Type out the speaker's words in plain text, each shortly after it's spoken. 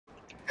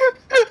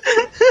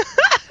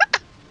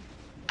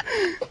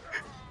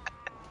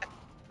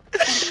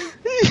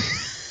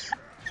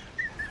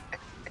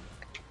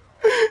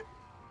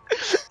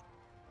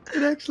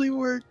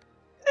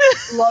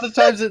A lot of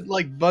times it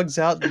like bugs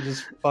out and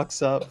just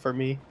fucks up for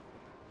me.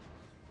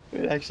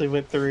 It actually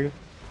went through.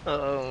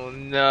 Oh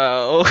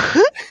no.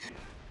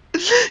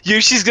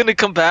 Yoshi's gonna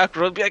come back,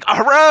 bro, and be like,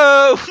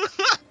 Aro!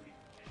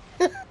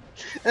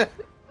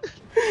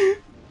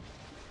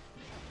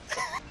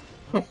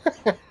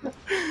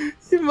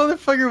 You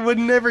motherfucker would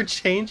never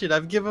change it.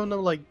 I've given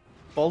him like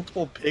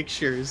multiple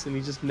pictures and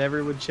he just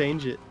never would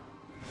change it.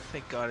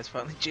 Thank God it's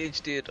finally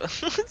changed, dude.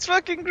 It's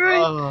fucking great.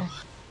 Oh,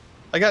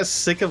 I got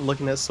sick of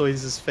looking at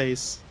Soy's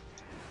face.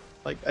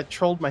 Like, I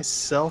trolled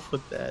myself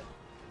with that.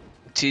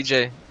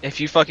 TJ, if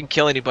you fucking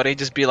kill anybody,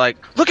 just be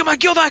like, look at my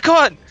guild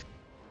icon!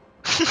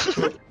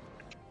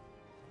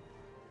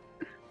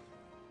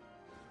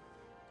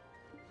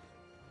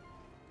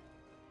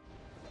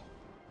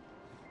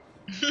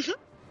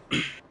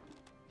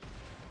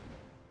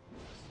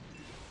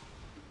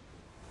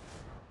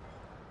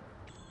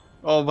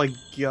 Oh my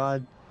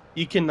god.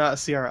 You cannot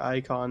see our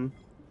icon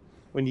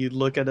when you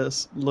look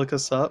us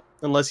up.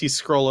 Unless you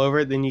scroll over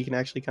it, then you can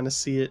actually kind of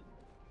see it.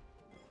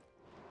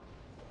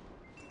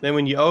 Then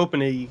when you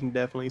open it, you can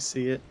definitely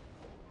see it.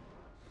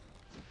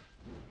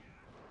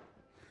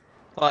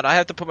 Hold on, I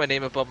have to put my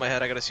name above my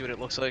head, I gotta see what it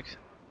looks like.